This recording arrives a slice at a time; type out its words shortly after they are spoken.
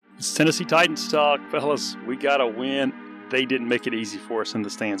It's Tennessee Titans talk. Fellas, we got a win. They didn't make it easy for us in the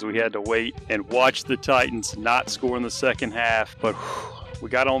stands. We had to wait and watch the Titans not score in the second half, but we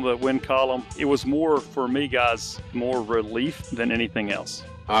got on the win column. It was more, for me, guys, more relief than anything else.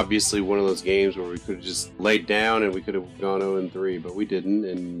 Obviously, one of those games where we could have just laid down and we could have gone 0-3, but we didn't.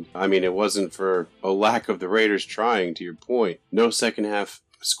 And I mean, it wasn't for a lack of the Raiders trying, to your point. No second half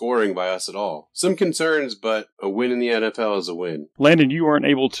scoring by us at all. Some concerns, but a win in the NFL is a win. Landon, you weren't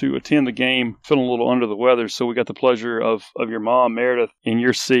able to attend the game, feeling a little under the weather, so we got the pleasure of your mom, Meredith, in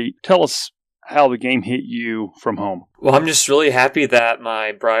your seat. Tell us how the game hit you from home. Well, I'm just really happy that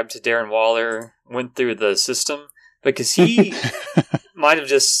my bribe to Darren Waller went through the system, because he might have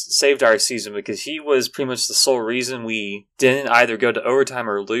just saved our season, because he was pretty much the sole reason we didn't either go to overtime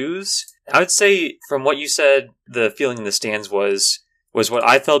or lose. I would say, from what you said, the feeling in the stands was what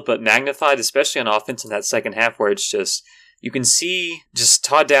I felt, but magnified, especially on offense in that second half, where it's just, you can see just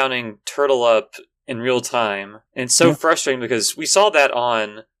Todd Downing turtle up in real time. And it's so frustrating, because we saw that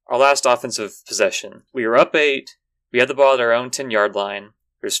on our last offensive possession. We were up 8. We had the ball at our own 10-yard line.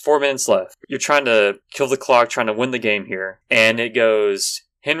 There's 4 minutes left. You're trying to kill the clock, trying to win the game here. And it goes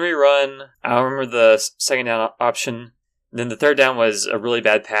Henry run. I don't remember the second down option. Then the third down was a really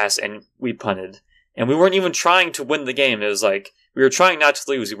bad pass, and we punted. And we weren't even trying to win the game. It was like, we were trying not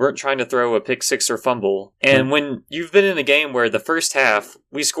to lose. We weren't trying to throw a pick six or fumble. And when you've been in a game where the first half,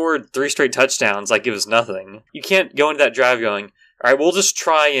 we scored 3 straight touchdowns like it was nothing, you can't go into that drive going, all right, we'll just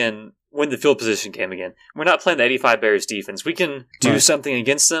try and win the field position game again. We're not playing the 85 Bears defense. We can do something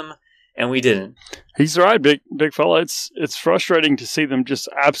against them, and we didn't. He's right, big fella. It's frustrating to see them just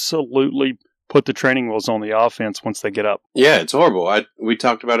absolutely put the training wheels on the offense once they get up. Yeah, it's horrible. We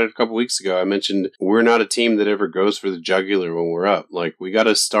talked about it a couple weeks ago. I mentioned we're not a team that ever goes for the jugular when we're up. Like, we got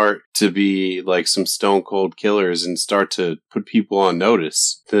to start to be like some stone cold killers and start to put people on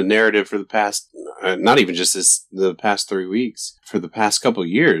notice. The narrative for the past, not even just the past 3 weeks, for the past couple of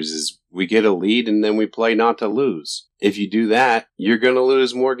years is we get a lead and then we play not to lose. If you do that, you're going to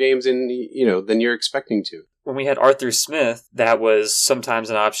lose more games than you're expecting to. When we had Arthur Smith, that was sometimes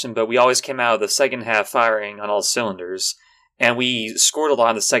an option, but we always came out of the second half firing on all cylinders. And we scored a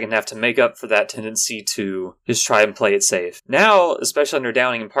lot in the second half to make up for that tendency to just try and play it safe. Now, especially under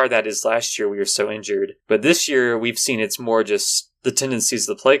Downing, and part of that is last year we were so injured. But this year we've seen it's more just the tendencies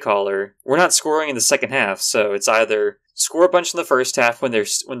of the play caller. We're not scoring in the second half, so it's either score a bunch in the first half when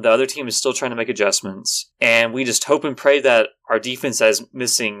the other team is still trying to make adjustments, and we just hope and pray that our defense is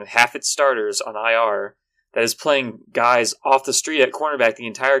missing half its starters on IR, that is playing guys off the street at cornerback the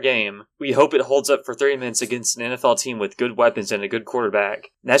entire game. We hope it holds up for 30 minutes against an NFL team with good weapons and a good quarterback.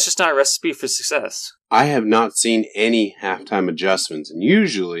 That's just not a recipe for success. I have not seen any halftime adjustments. And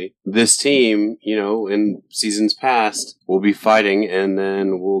usually this team, in seasons past, will be fighting and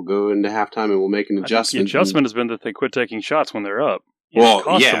then we'll go into halftime and we'll make an adjustment. The adjustment has been that they quit taking shots when they're up.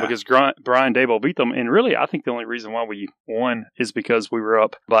 Because Brian Daboll beat them. And really, I think the only reason why we won is because we were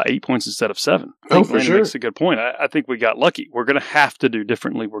up by 8 points instead of 7. I think Landon makes a good point. I think we got lucky. We're going to have to do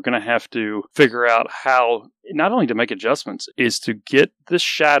differently. We're going to have to figure out how, not only to make adjustments, is to get the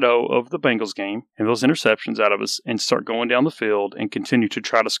shadow of the Bengals game and those interceptions out of us and start going down the field and continue to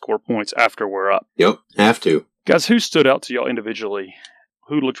try to score points after we're up. Yep, have to. Guys, who stood out to y'all individually?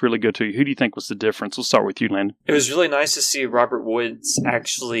 Who looked really good to you? Who do you think was the difference? We'll start with you, Landon. It was really nice to see Robert Woods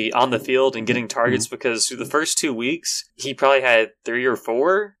actually on the field and getting targets, because through the first 2 weeks, he probably had 3 or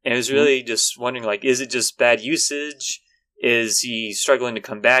 4. And it was really just wondering, is it just bad usage? Is he struggling to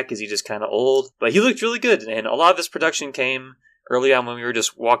come back? Is he just kind of old? But he looked really good, and a lot of his production came early on when we were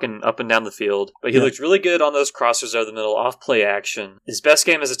just walking up and down the field. But he looked really good on those crossers over the middle, off play action. His best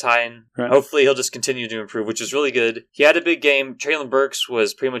game as a Titan. Right. Hopefully he'll just continue to improve, which is really good. He had a big game. Traylon Burks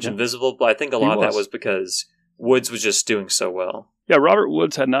was pretty much invisible, but I think a lot of that was because Woods was just doing so well. Yeah, Robert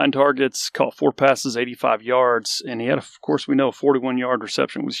Woods had 9 targets, caught 4 passes, 85 yards, and he had, of course, we know a 41-yard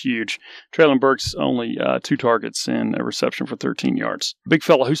reception was huge. Traylon Burks only 2 targets and a reception for 13 yards. Big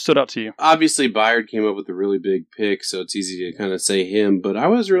fella, who stood out to you? Obviously, Byard came up with a really big pick, so it's easy to kind of say him, but I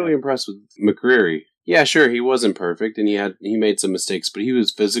was really impressed with McCreary. Yeah, sure, he wasn't perfect, and he made some mistakes, but he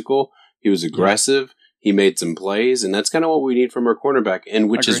was physical, he was aggressive, he made some plays, and that's kind of what we need from our cornerback, and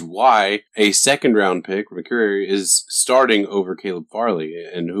which is why a second-round pick, McCreary, is starting over Caleb Farley,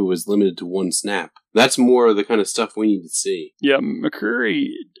 and who was limited to 1 snap. That's more the kind of stuff we need to see. Yeah, McCreary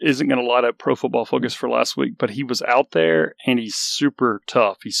isn't going to light up Pro Football Focus for last week, but he was out there and he's super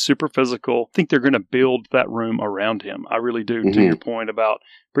tough. He's super physical. I think they're going to build that room around him. I really do. To your point about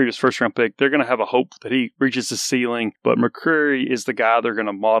previous first-round pick, they're going to have a hope that he reaches the ceiling, but McCreary is the guy they're going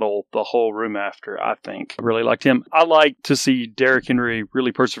to model the whole room after, I think. I really liked him. I like to see Derrick Henry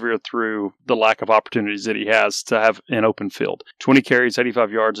really persevere through the lack of opportunities that he has to have an open field. 20 carries,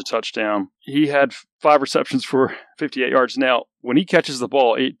 85 yards, a touchdown. He had 5 receptions for 58 yards. Now, when he catches the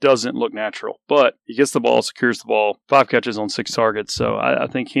ball, it doesn't look natural, but he gets the ball, secures the ball, 5 catches on 6 targets. So I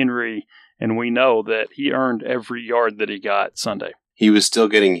think Henry, and we know that he earned every yard that he got Sunday. He was still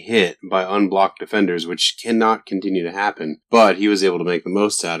getting hit by unblocked defenders, which cannot continue to happen, but he was able to make the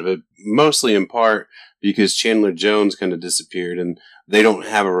most out of it, mostly in part because Chandler Jones kind of disappeared and they don't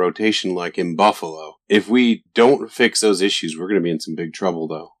have a rotation like in Buffalo. If we don't fix those issues, we're going to be in some big trouble,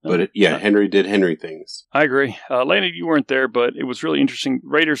 though. But Henry did Henry things. I agree. Landon, you weren't there, but it was really interesting.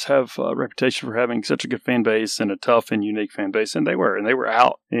 Raiders have a reputation for having such a good fan base and a tough and unique fan base, and they were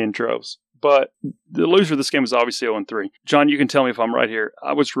out in droves. But the loser of this game was obviously 0-3. John, you can tell me if I'm right here.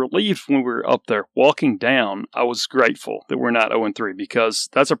 I was relieved when we were up there. Walking down, I was grateful that we're not 0-3 because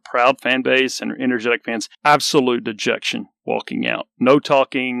that's a proud fan base and energetic fans. Absolute dejection walking out. No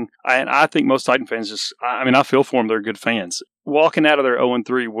talking. And I think most Titan fans I feel for them. They're good fans. Walking out of there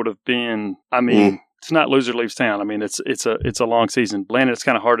 0-3 would have been, it's not loser leaves town. I mean, it's a long season. Landon, it's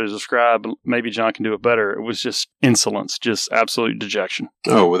kind of hard to describe. Maybe John can do it better. It was just insolence, just absolute dejection.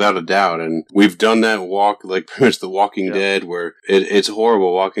 Oh, without a doubt. And we've done that walk, like pretty much The Walking Dead, where it's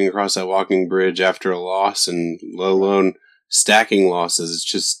horrible walking across that walking bridge after a loss, and let alone stacking losses. It's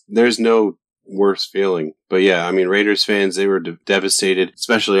just, there's no worse feeling. But yeah, I mean, Raiders fans, they were devastated,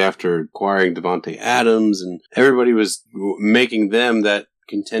 especially after acquiring Devontae Adams, and everybody was making them that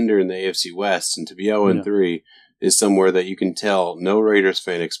contender in the AFC West, and to be 0-3 is somewhere that you can tell no Raiders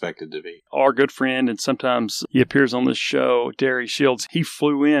fan expected to be. Our good friend, and sometimes he appears on this show, Darius Shields, he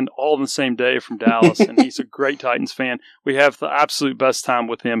flew in all on the same day from Dallas, and he's a great Titans fan. We have the absolute best time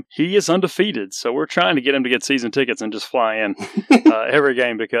with him. He is undefeated, so we're trying to get him to get season tickets and just fly in every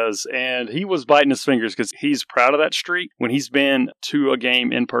game and he was biting his fingers because he's proud of that streak. When he's been to a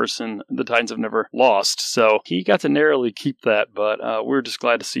game in person, the Titans have never lost, so he got to narrowly keep that, but we're just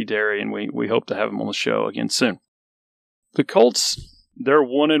glad to see Derry, and we hope to have him on the show again soon. The Colts, they're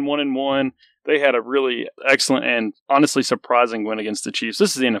 1-1. They had a really excellent and honestly surprising win against the Chiefs.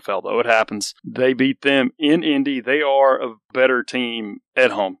 This is the NFL, though. It happens. They beat them in Indy. They are a better team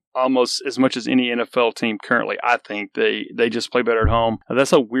at home, almost as much as any NFL team currently. I think they just play better at home.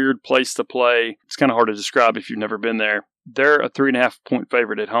 That's a weird place to play. It's kind of hard to describe if you've never been there. They're a 3.5-point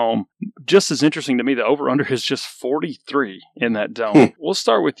favorite at home. Just as interesting to me, the over-under is just 43 in that dome. We'll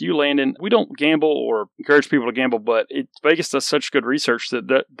start with you, Landon. We don't gamble or encourage people to gamble, but Vegas does such good research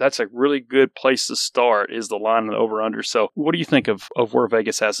that's a really good place to start is the line and the over-under. So what do you think of where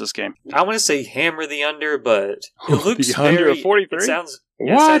Vegas has this game? I want to say hammer the under, but it looks the under of 43? It sounds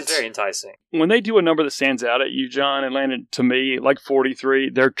very enticing. When they do a number that stands out at you, John, and Landon, to me, like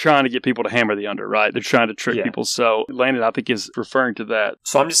 43, they're trying to get people to hammer the under, right? They're trying to trick people. So Landon, I think, is referring to that.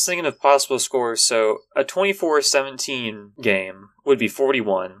 So I'm just thinking of possible scores. So a 24-17 game would be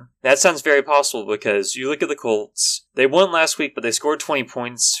 41. That sounds very possible because you look at the Colts. They won last week, but they scored 20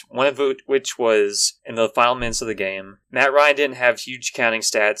 points, one of which was in the final minutes of the game. Matt Ryan didn't have huge counting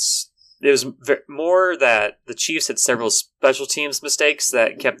stats. It was more that the Chiefs had several special teams mistakes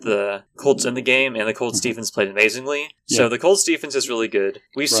that kept the Colts in the game, and the Colts defense played amazingly. Yeah. So the Colts defense is really good.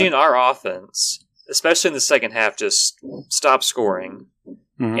 We've seen our offense, especially in the second half, just stop scoring.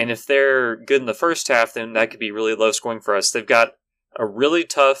 Mm-hmm. And if they're good in the first half, then that could be really low scoring for us. They've got a really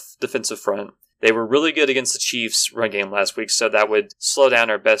tough defensive front. They were really good against the Chiefs' run game last week, so that would slow down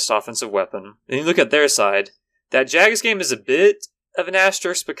our best offensive weapon. And you look at their side, that Jags game is a bit of an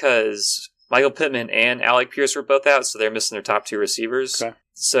asterisk because Michael Pittman and Alec Pierce were both out, so they're missing their top 2 receivers. Okay.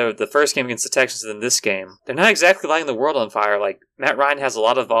 So the first game against the Texans and then this game, they're not exactly lighting the world on fire. Like, Matt Ryan has a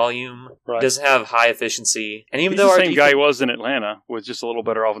lot of volume, doesn't have high efficiency. And even He's the same guy he was in Atlanta with just a little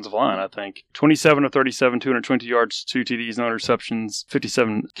better offensive line, I think. 27 of 37, 220 yards, 2 TDs, no interceptions,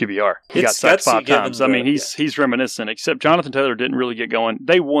 57 QBR. He got sacked 5 times. I mean, he's reminiscent, except Jonathan Taylor didn't really get going.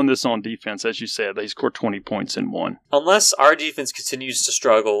 They won this on defense, as you said. They scored 20 points and won. Unless our defense continues to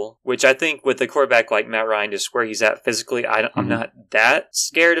struggle, which I think with a quarterback like Matt Ryan, just where he's at physically, I'm not that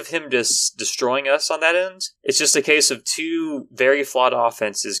scared of him just destroying us on that end. It's just a case of two very flawed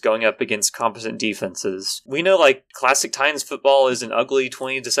offenses going up against competent defenses. We know, like, classic Titans football is an ugly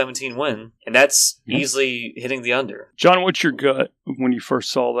 20-17 win, and that's easily hitting the under. John, what's your gut when you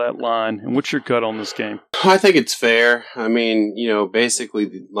first saw that line, and what's your gut on this game? I think it's fair. I mean,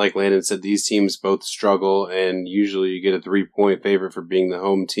 basically, like Landon said, these teams both struggle, and usually you get a 3-point favorite for being the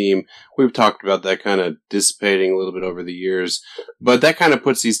home team. We've talked about that kind of dissipating a little bit over the years, but that kind of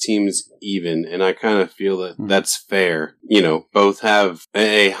puts these teams even, and I kind of feel that that's fair. Both have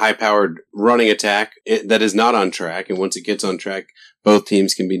a high-powered running attack that is not on track, and once it gets on track, both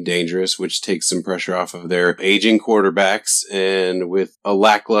teams can be dangerous, which takes some pressure off of their aging quarterbacks. And with a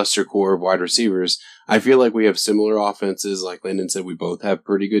lackluster core of wide receivers, I feel like we have similar offenses. Like Landon said, we both have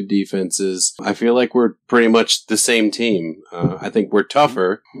pretty good defenses. I feel like we're pretty much the same team. I think we're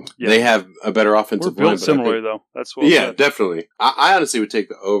tougher. Yeah. They have a better offensive line. We're built similarly, though. That's what. Yeah, definitely. I honestly would take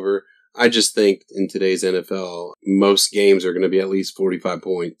the over. I just think in today's NFL, most games are going to be at least 45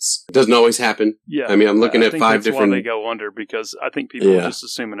 points. It doesn't always happen. Yeah, I mean, I'm looking at 5 different. Why they go under, because I think people just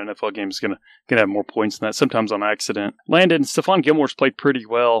assume an NFL game is going to have more points than that. Sometimes on accident. Landon, Stephon Gilmore's played pretty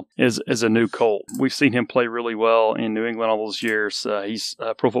well as a new Colt. We've seen him play really well in New England all those years. He's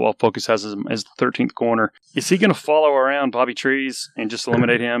Pro Football Focus has him as the 13th corner. Is he going to follow around Bobby Trees and just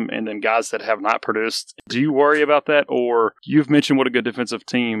eliminate him, and then guys that have not produced? Do you worry about that, or you've mentioned what a good defensive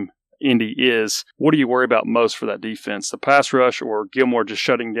team Indy is? What do you worry about most for that defense? The pass rush or Gilmore just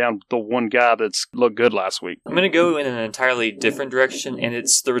shutting down the one guy that's looked good last week? I'm going to go in an entirely different direction, and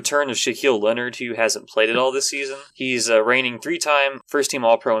it's the return of Shaquille Leonard, who hasn't played at all this season. He's a reigning 3-time first-team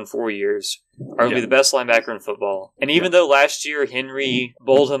All-Pro in 4 years. Arguably the best linebacker in football. And even though last year Henry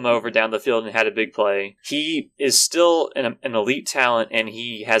bowled him over down the field and had a big play, he is still an elite talent, and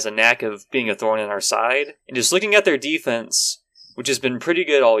he has a knack of being a thorn in our side. And just looking at their defense, which has been pretty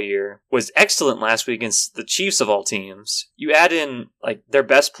good all year, was excellent last week against the Chiefs of all teams. You add in like their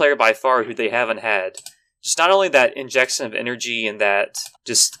best player by far, who they haven't had. Just not only that injection of energy and that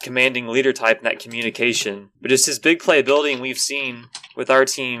just commanding leader type and that communication, but just his big playability. And we've seen with our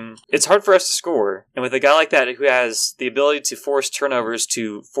team, it's hard for us to score. And with a guy like that who has the ability to force turnovers,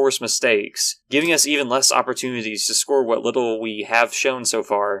 to force mistakes, giving us even less opportunities to score what little we have shown so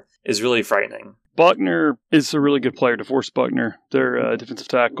far is really frightening. Buckner is a really good player. DeForest Buckner, their defensive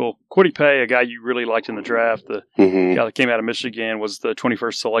tackle. Kwity Paye, a guy you really liked in the draft, the guy that came out of Michigan, was the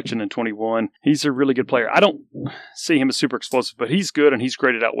 21st selection in 21. He's a really good player. I don't see him as super explosive, but he's good and he's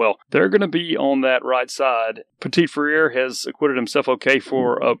graded out well. They're going to be on that right side. Petit Frere has acquitted himself okay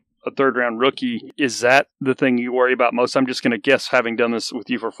for a third-round rookie. Is that the thing you worry about most? I'm just going to guess, having done this with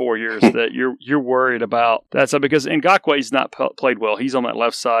you for 4 years, that you're worried about that side, because Ngakwe's not played well. He's on that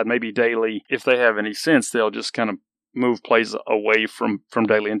left side. Maybe Daly, if they have any sense, they'll just kind of move plays away from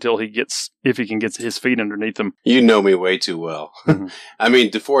Daly until if he can get his feet underneath him. You know me way too well. I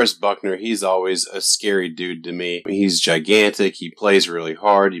mean, DeForest Buckner, he's always a scary dude to me. He's gigantic. He plays really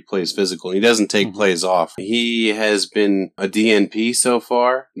hard. He plays physical. He doesn't take plays off. He has been a DNP so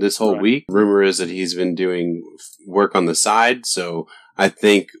far this whole week. Rumor is that he's been doing work on the side, so I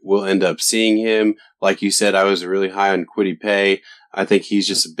think we'll end up seeing him. Like you said, I was really high on Kwity Paye. I think he's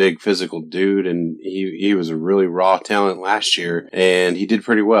just a big physical dude, and he was a really raw talent last year, and he did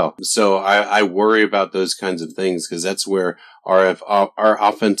pretty well. So I worry about those kinds of things, because that's where our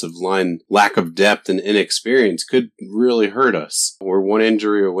offensive line lack of depth and inexperience could really hurt us. We're one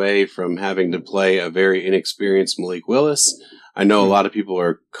injury away from having to play a very inexperienced Malik Willis. I know a lot of people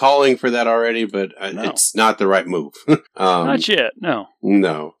are calling for that already, but it's not the right move. Not yet, no.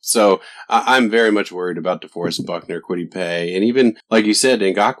 No. So I'm very much worried about DeForest Buckner, Kwity Paye, and even, like you said,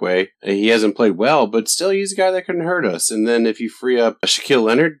 Ngakwe. He hasn't played well, but still he's a guy that couldn't hurt us. And then if you free up Shaquille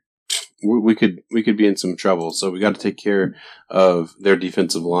Leonard, we could be in some trouble. So we got to take care of their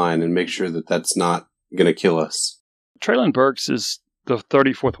defensive line and make sure that that's not going to kill us. Treylon Burks is the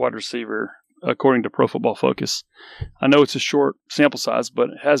 34th wide receiver, according to Pro Football Focus. I know it's a short sample size, but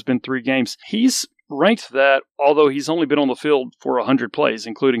it has been 3 games. He's ranked that, although he's only been on the field for 100 plays,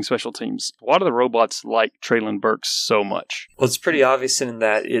 including special teams. Why do the robots like Treylon Burks so much? Well, it's pretty obvious in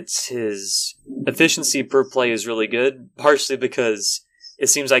that it's his efficiency per play is really good, partially because it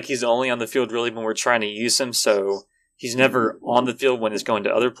seems like he's only on the field really when we're trying to use him, so he's never on the field when it's going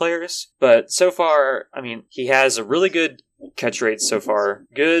to other players. But so far, I mean, he has a really good catch rate so far.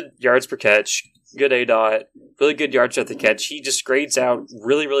 Good yards per catch, good ADOT, really good yards at the catch. He just grades out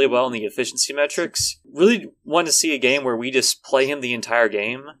really, really well in the efficiency metrics. Really want to see a game where we just play him the entire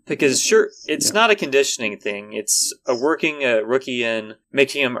game. Because sure, it's not a conditioning thing. It's working a rookie in,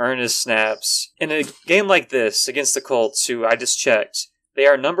 making him earn his snaps. In a game like this, against the Colts, who I just checked, They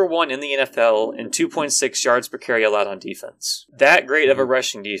are number 1 in the NFL in 2.6 yards per carry allowed on defense. That great of a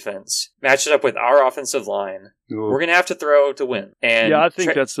rushing defense, matched up with our offensive line, we're going to have to throw to win. And I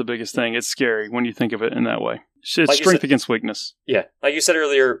think that's the biggest thing. It's scary when you think of it in that way. It's strength against weakness. Yeah. Like you said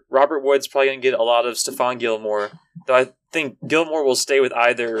earlier, Robert Woods probably going to get a lot of Stephon Gilmore, though I think Gilmore will stay with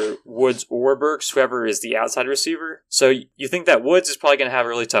either Woods or Burks, whoever is the outside receiver. So you think that Woods is probably going to have a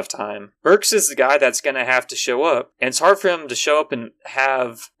really tough time. Burks is the guy that's going to have to show up, and it's hard for him to show up and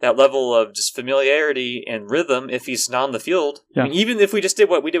have that level of just familiarity and rhythm if he's not on the field. Yeah. I mean, even if we just did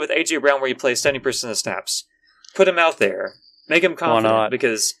what we did with A.J. Brown, where he plays 70% of the snaps, put him out there, make him confident,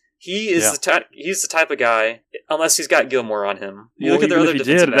 because he is he's the type of guy, unless he's got Gilmore on him. You look at their other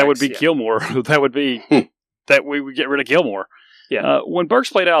defensive backs, that would be Gilmore. That would be that we would get rid of Gilmore. Yeah. When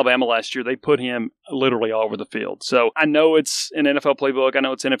Burks played Alabama last year, they put him literally all over the field. So I know it's an NFL playbook. I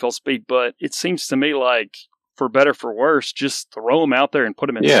know it's NFL speak, but it seems to me like, for better, for worse, just throw him out there and put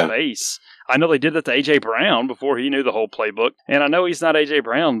him in space. I know they did that to A.J. Brown before he knew the whole playbook. And I know he's not A.J.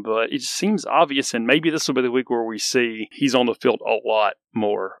 Brown, but it just seems obvious. And maybe this will be the week where we see he's on the field a lot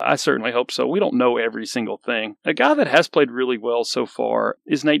more. I certainly hope so. We don't know every single thing. A guy that has played really well so far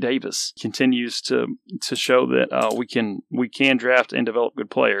is Nate Davis. Continues to show that we can draft and develop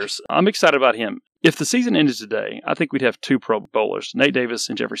good players. I'm excited about him. If the season ended today, I think we'd have 2 Pro Bowlers, Nate Davis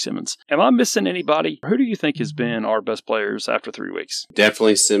and Jeffrey Simmons. Am I missing anybody? Who do you think has been our best players after 3 weeks?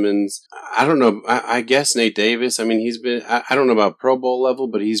 Definitely Simmons. I don't know. I guess Nate Davis. I mean, he's been, I don't know about Pro Bowl level,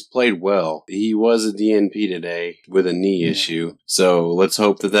 but he's played well. He was a DNP today with a knee issue. So let's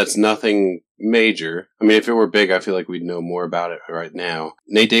hope that that's nothing major. I mean, if it were big, I feel like we'd know more about it right now.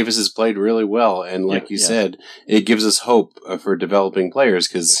 Nate Davis has played really well, and like you said, it gives us hope for developing players,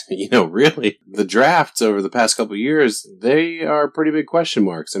 because, really, the drafts over the past couple of years, they are pretty big question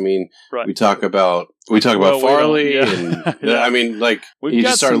marks. I mean, we talk about Farley, and I mean, like, you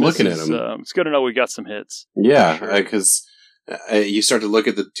just start looking at them. It's good to know we got some hits. Yeah, because you start to look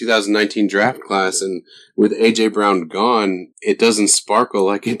at the 2019 draft class, and with A.J. Brown gone, it doesn't sparkle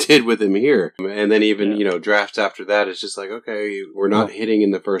like it did with him here. And then even, drafts after that, it's just like, okay, we're not hitting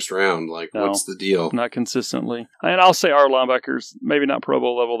in the first round. Like, what's the deal? Not consistently. And I'll say our linebackers, maybe not Pro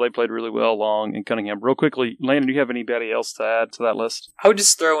Bowl level, they played really well, Long and Cunningham. Real quickly, Landon, do you have anybody else to add to that list? I would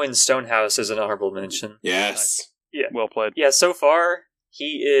just throw in Stonehouse as an honorable mention. Yes. Yeah. Well played. Yeah, so far,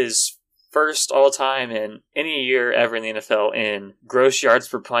 he is first all time in any year ever in the NFL in gross yards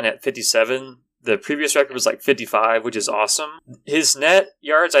per punt at 57. The previous record was like 55, which is awesome. His net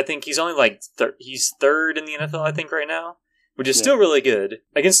yards, I think he's only he's third in the NFL, I think, right now, which is still really good.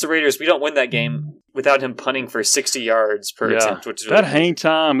 Against the Raiders, we don't win that game without him punting for 60 yards per attempt, which is really that hang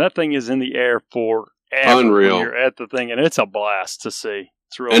time, that thing is in the air for unreal. When you're at the thing, and it's a blast to see.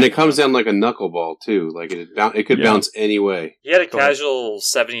 And it comes down like a knuckleball, too. Like, it could bounce any way. He had a casual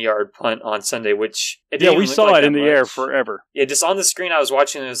 70-yard punt on Sunday, which... we saw it in the air forever. Yeah, just on the screen I was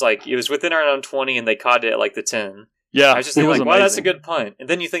watching, it was within our own 20, and they caught it at like the 10. Yeah, I was just thinking, wow, that's a good punt. And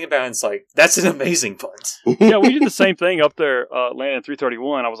then you think about it, and it's like, that's an amazing punt. Yeah, we did the same thing up there, landing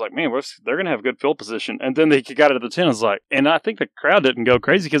 331. I was like, man, they're going to have good field position. And then they got it at the 10. I was like, and I think the crowd didn't go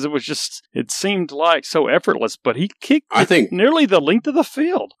crazy because it seemed like so effortless, but he kicked nearly the length of the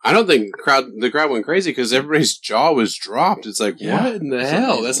field. I don't think the crowd went crazy because everybody's jaw was dropped. It's like, what in the hell?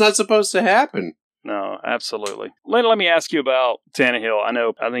 Amazing. That's not supposed to happen. No, absolutely. Let me ask you about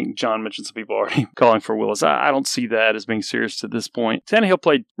Tannehill. I think John mentioned some people already calling for Willis. I don't see that as being serious at this point. Tannehill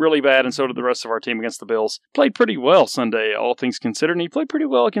played really bad, and so did the rest of our team against the Bills. Played pretty well Sunday, all things considered, and he played pretty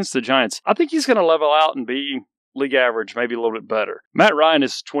well against the Giants. I think he's going to level out and be league average, maybe a little bit better. Matt Ryan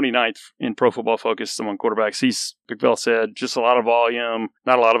is 29th in Pro Football Focus among quarterbacks. Big Bell said, just a lot of volume,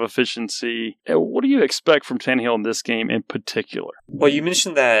 not a lot of efficiency. What do you expect from Tannehill in this game in particular? Well, you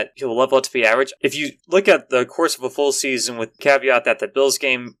mentioned that he'll level out to be average. If you look at the course of a full season with the caveat that the Bills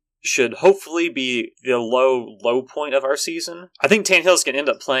game should hopefully be the low point of our season, I think Tannehill's going to end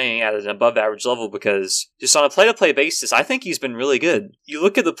up playing at an above average level because just on a play-to-play basis, I think he's been really good. You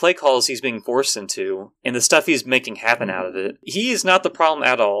look at the play calls he's being forced into and the stuff he's making happen out of it. He is not the problem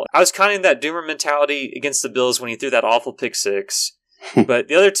at all. I was kind of in that doomer mentality against the Bills when he threw that awful pick six. But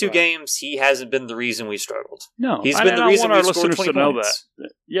the other two games, he hasn't been the reason we struggled. No, he's been the reason we scored 20 points. Know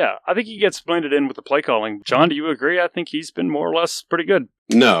that. Yeah, I think he gets blended in with the play calling. John, do you agree? I think he's been more or less pretty good.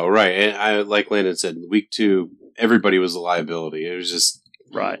 No, right. And I, like Landon said, week 2, everybody was a liability. It was just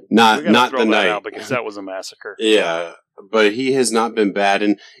not the night out because that was a massacre. Yeah, but he has not been bad.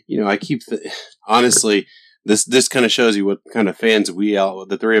 And I keep honestly, this kind of shows you what kind of fans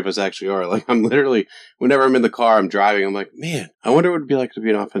the three of us actually are. Like, I'm literally, whenever I'm in the car, I'm driving, I'm like, man, I wonder what it'd be like to be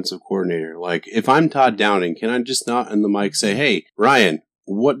an offensive coordinator. Like, if I'm Todd Downing, can I just not in the mic say, hey, Ryan,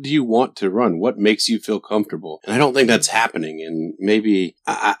 what do you want to run? What makes you feel comfortable? And I don't think that's happening. And maybe,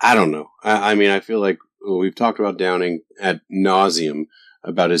 I don't know. I mean, I feel like we've talked about Downing ad nauseum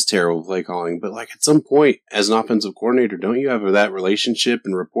about his terrible play calling, but like at some point as an offensive coordinator, don't you have that relationship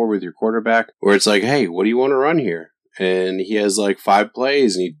and rapport with your quarterback where it's like, hey, what do you want to run here? And he has like 5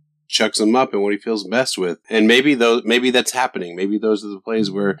 plays and he chucks them up and what he feels best with. And maybe that's happening. Maybe those are the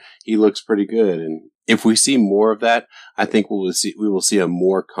plays where he looks pretty good. And if we see more of that, I think we will see a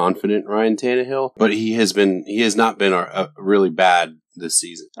more confident Ryan Tannehill, but he has not been really bad this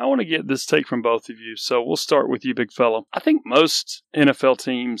season. I want to get this take from both of you, so we'll start with you, big fella. I think most NFL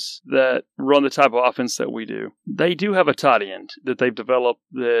teams that run the type of offense that we do, they do have a tight end that they've developed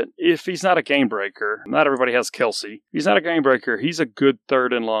that if he's not a game breaker, not everybody has Kelsey, if he's not a game breaker, he's a good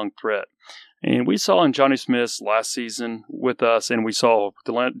third and long threat. And we saw in Johnny Smith last season with us, and we saw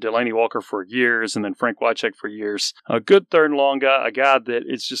Delaney Walker for years, and then Frank Wycheck for years. A good third and long guy, a guy that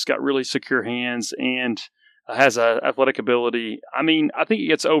it's just got really secure hands and has athletic ability. I mean, I think it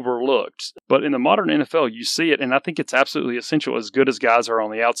gets overlooked. But in the modern NFL, you see it, and I think it's absolutely essential, as good as guys are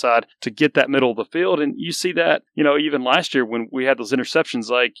on the outside, to get that middle of the field. And you see that, even last year when we had those interceptions,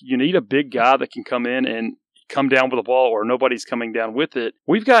 like, you need a big guy that can come in and come down with the ball or nobody's coming down with it.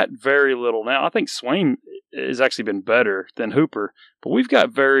 We've got very little now. I think Swain has actually been better than Hooper, but we've got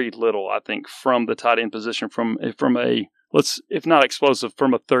very little, I think, from the tight end position from a if not explosive,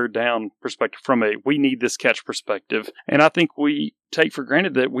 from a third down perspective, from a we need this catch perspective. And I think we take for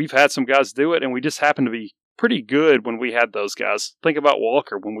granted that we've had some guys do it, and we just happen to be pretty good when we had those guys. Think about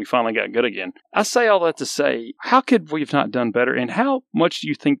Walker when we finally got good again. I say all that to say, how could we have not done better, and how much do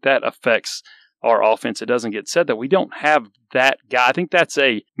you think that affects our offense? It doesn't get said that we don't have that guy. I think that's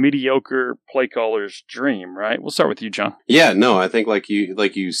a mediocre play caller's dream, right? We'll start with you, John. Yeah, no, I think like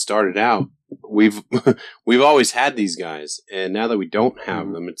you started out, we've always had these guys, and now that we don't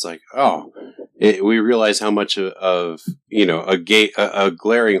have them, it's like, we realize how much of a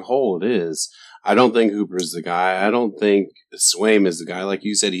glaring hole it is. I don't think Hooper's the guy. I don't think Swaim is the guy. Like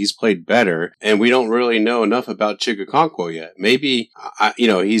you said, he's played better, and we don't really know enough about Chigakonkwo yet. Maybe,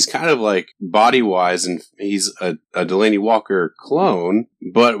 he's kind of like body-wise, and he's a Delaney Walker clone,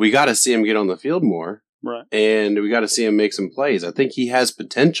 but we got to see him get on the field more. Right. And we got to see him make some plays. I think he has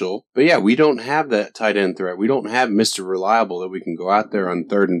potential. But yeah, we don't have that tight end threat. We don't have Mr. Reliable that we can go out there on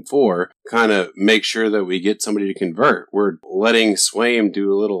 3rd and 4, kind of make sure that we get somebody to convert. We're letting Swaim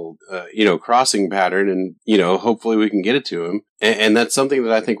do a little, crossing pattern, and, hopefully we can get it to him. And that's something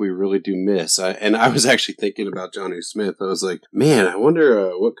that I think we really do miss. And I was actually thinking about Johnny Smith. I was like, man, I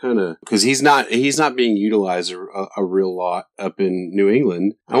wonder what kind of, because he's not being utilized a real lot up in New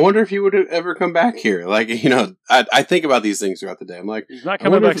England. I wonder if he would ever come back here. Like, I think about these things throughout the day. I'm like, he's not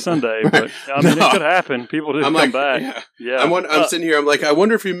coming back Sunday, but I mean, it could happen. People do come back. Yeah. I'm sitting here. I'm like, I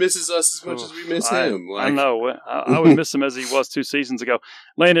wonder if he misses us as much as we miss him. Like, I know. I would miss him as he was 2 seasons ago.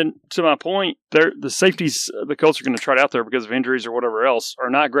 Landon, to my point, the safeties the Colts are going to trot out there because of injuries or whatever else are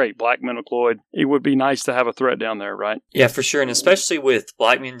not great. Blackman, McLeod, it would be nice to have a threat down there, right? Yeah, for sure. And especially with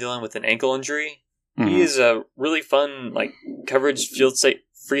Blackman dealing with an ankle injury, he is a really fun, coverage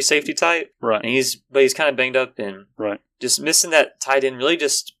free safety type. Right. And he's kind of banged up, and just missing that tight end, really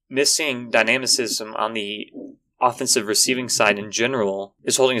just missing dynamicism on the offensive receiving side in general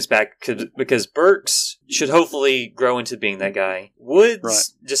is holding us back, because Burks should hopefully grow into being that guy.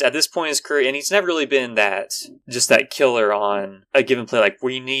 Woods, just at this point in his career, and he's never really been that killer on a given play. Like,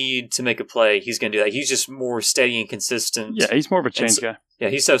 we need to make a play, he's going to do that. He's just more steady and consistent. Yeah, he's more of a change guy. Yeah,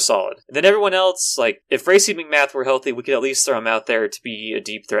 he's so solid. And then everyone else, if Racey McMath were healthy, we could at least throw him out there to be a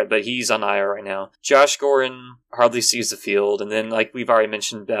deep threat, but he's on IR right now. Josh Gordon hardly sees the field, and then, we've already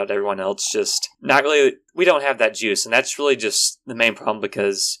mentioned about everyone else, just not really, we don't have that juice, and that's really just the main problem,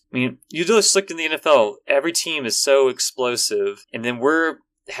 because, you just look in the NFL, every team is so explosive, and then we're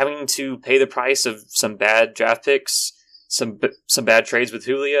having to pay the price of some bad draft picks, some bad trades with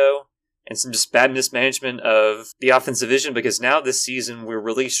Julio, and some just bad mismanagement of the offensive vision, because now this season we're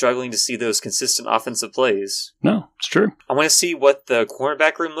really struggling to see those consistent offensive plays. No, it's true. I want to see what the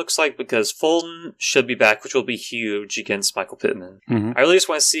cornerback room looks like, because Fulton should be back, which will be huge against Michael Pittman. Mm-hmm. I really just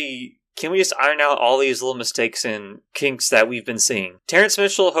want to see, can we just iron out all these little mistakes and kinks that we've been seeing? Terrence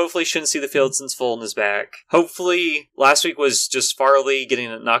Mitchell hopefully shouldn't see the field since Fulton is back. Hopefully, last week was just Farley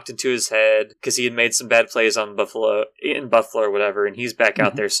getting it knocked into his head because he had made some bad plays in Buffalo or whatever, and he's back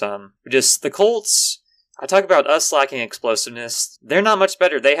out there some. Just the Colts, I talk about us lacking explosiveness. They're not much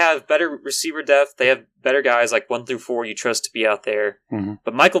better. They have better receiver depth. They have better guys like 1 through 4 you trust to be out there. Mm-hmm.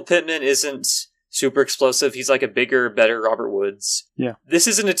 But Michael Pittman isn't super explosive. He's like a bigger, better Robert Woods. Yeah. This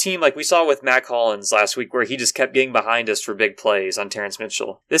isn't a team like we saw with Matt Collins last week where he just kept getting behind us for big plays on Terrence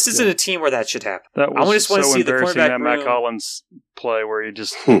Mitchell. This isn't a team where that should happen. That was just so embarrassing, that Matt Collins play where he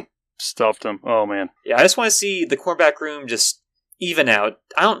just stuffed him. Oh, man. Yeah, I just want to see the cornerback room just even out.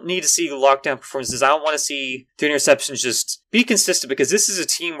 I don't need to see lockdown performances. I don't want to see the interceptions. Just be consistent because this is a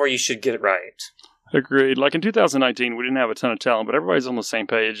team where you should get it right. Agreed. Like in 2019, we didn't have a ton of talent, but everybody's on the same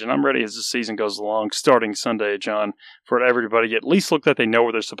page, and I'm ready as the season goes along, starting Sunday, John, for everybody to at least look that they know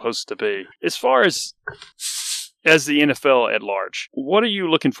where they're supposed to be. As far as the NFL at large, what are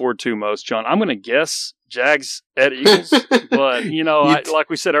you looking forward to most, John? I'm going to guess Jags at Eagles, but, like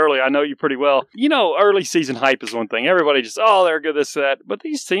we said earlier, I know you pretty well. Early season hype is one thing. Everybody just, they're good, this, that. But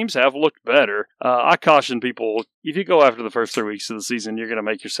these teams have looked better. I caution people, if you go after the first 3 weeks of the season, you're going to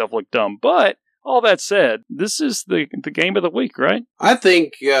make yourself look dumb. But all that said, this is the game of the week, right? I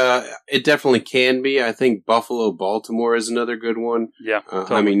think it definitely can be. I think Buffalo-Baltimore is another good one. Yeah.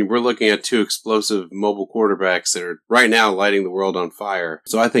 Totally. I mean, we're looking at 2 explosive mobile quarterbacks that are right now lighting the world on fire.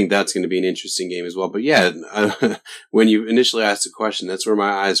 So I think that's going to be an interesting game as well. But yeah, when you initially asked the question, that's where my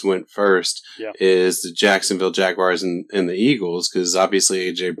eyes went first, is the Jacksonville Jaguars and the Eagles, because obviously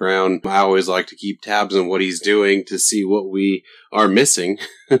A.J. Brown, I always like to keep tabs on what he's doing to see what we are missing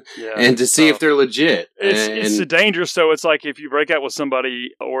and to see if they're legit. It's dangerous. So it's like if you break out with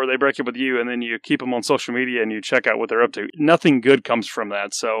somebody or they break up with you and then you keep them on social media and you check out what they're up to, nothing good comes from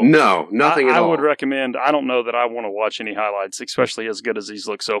that. So no, nothing at all. I would recommend, I don't know that I want to watch any highlights, especially as good as he's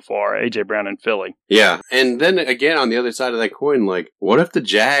looked so far, A.J. Brown in Philly. Yeah. And then again, on the other side of that coin, like, what if the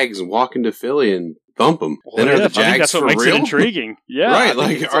Jags walk into Philly and thump them? Then are the Jags I think that's what makes it intriguing. Yeah. Right.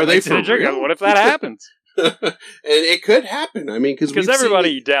 Like, are they for real? What if that happens? And it could happen. I mean, because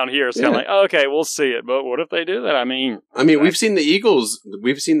everybody down here is kind of like, okay, we'll see it. But what if they do that? I mean, we've seen the Eagles.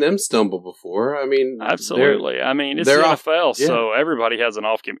 We've seen them stumble before. I mean, absolutely. I mean, it's the NFL, so everybody has an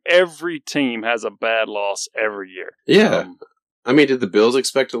off game. Every team has a bad loss every year. Yeah. I mean, did the Bills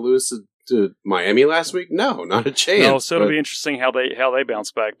expect to lose to Miami last week? No, not a chance. No, so it'll be interesting how they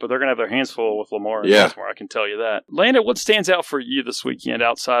bounce back, but they're going to have their hands full with Lamar and Baltimore, I can tell you that. Landon, what stands out for you this weekend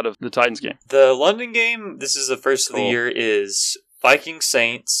outside of the Titans game? The London game, this is the first of the year, is Vikings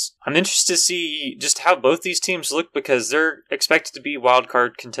Saints. I'm interested to see just how both these teams look because they're expected to be wild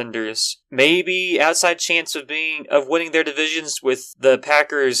card contenders. Maybe outside chance of winning their divisions with the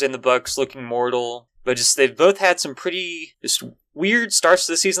Packers and the Bucks looking mortal. But just they've both had some pretty just weird starts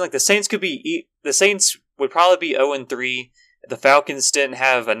to the season. Like the Saints would probably be 0-3. The Falcons didn't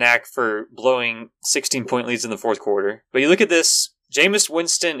have a knack for blowing 16-point leads in the fourth quarter. But you look at this, Jameis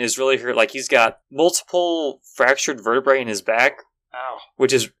Winston is really hurt. Like he's got multiple fractured vertebrae in his back,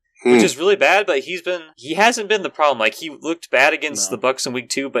 which is really bad. But he hasn't been the problem. Like he looked bad against the Bucks in week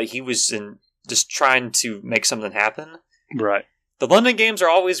 2, but he was just trying to make something happen. Right. The London games are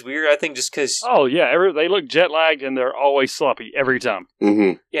always weird, I think, just because... Oh, yeah. They look jet-lagged, and they're always sloppy every time.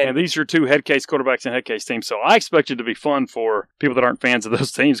 Mm-hmm. Yeah, and these are 2 head case quarterbacks and head case teams, so I expect it to be fun for people that aren't fans of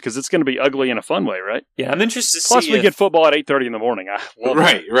those teams, because it's going to be ugly in a fun way, right? Yeah, I'm interested to see Plus, we get football at 8:30 in the morning.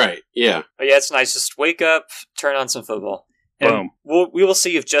 Right, yeah. But yeah, it's nice. Just wake up, turn on some football. And boom. We will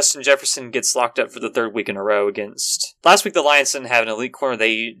see if Justin Jefferson gets locked up for the 3rd week in a row against... Last week, the Lions didn't have an elite corner.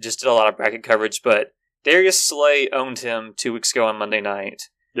 They just did a lot of bracket coverage, but... Darius Slay owned him 2 weeks ago on Monday night.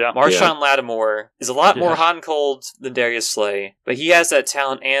 Yeah. Marshawn Lattimore is a lot more hot and cold than Darius Slay, but he has that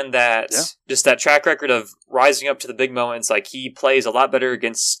talent and just that track record of rising up to the big moments. Like he plays a lot better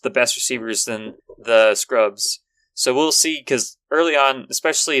against the best receivers than the scrubs. So we'll see, because early on,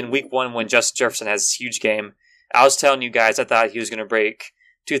 especially in week 1 when Justin Jefferson has this huge game, I was telling you guys I thought he was going to break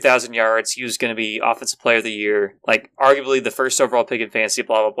 2,000 yards. He was going to be Offensive Player of the Year, like arguably the first overall pick in fantasy,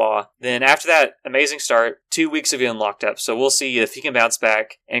 blah, blah, blah. Then after that amazing start, 2 weeks of being locked up. So we'll see if he can bounce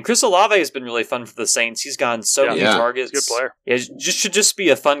back. And Chris Olave has been really fun for the Saints. He's gotten so many targets. He's a good player. Yeah, it should just be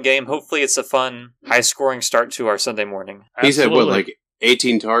a fun game. Hopefully it's a fun, high-scoring start to our Sunday morning. He's had,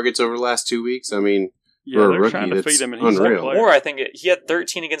 18 targets over the last 2 weeks? I mean... Yeah, they're trying to feed him, and he's unreal. More, I think he had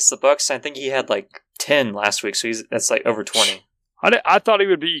 13 against the Bucks, and I think he had 10 last week, so that's over 20. I thought he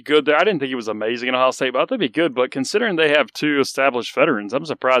would be good there. I didn't think he was amazing in Ohio State, but I thought he'd be good. But considering they have 2 established veterans, I'm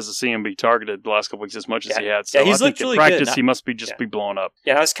surprised to see him be targeted the last couple weeks as much as he had. So he's looked really practice, good. He must be be blown up.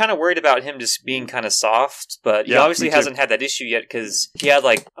 Yeah, I was kind of worried about him just being kind of soft, but he obviously hasn't had that issue yet because he had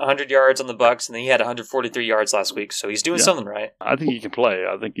like 100 yards on the Bucs, and then he had 143 yards last week, so he's doing something right. I think he can play.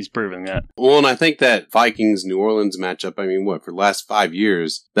 I think he's proving that. Well, and I think that Vikings-New Orleans matchup, I mean, for the last 5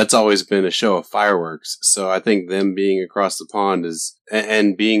 years, that's always been a show of fireworks. So I think them being across the pond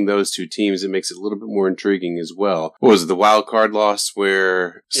and being those 2 teams, it makes it a little bit more intriguing as well. What was it, the wild card loss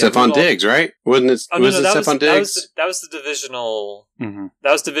where Stephon Diggs, right? Wasn't it? Stephon Diggs? That was the divisional. Mm-hmm.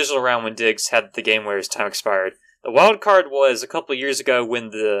 That was the divisional round when Diggs had the game where his time expired. The wild card was a couple of years ago when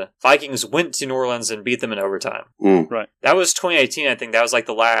the Vikings went to New Orleans and beat them in overtime. Right. That was 2018, I think. That was like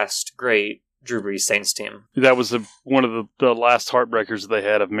the last great Drew Brees Saints team. That was one of the last heartbreakers they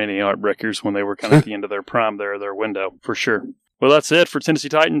had of many heartbreakers when they were kind of at the end of their prime there, their window, for sure. Well, that's it for Tennessee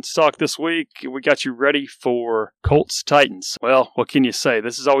Titans Talk this week. We got you ready for Colts Titans. Well, what can you say?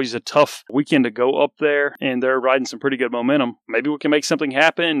 This is always a tough weekend to go up there, and they're riding some pretty good momentum. Maybe we can make something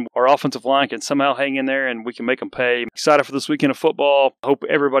happen. Our offensive line can somehow hang in there, and we can make them pay. Excited for this weekend of football. Hope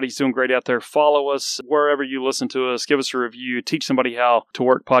everybody's doing great out there. Follow us wherever you listen to us. Give us a review. Teach somebody how to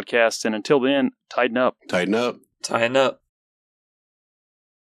work podcasts. And until then, tighten up. Tighten up. Tighten up.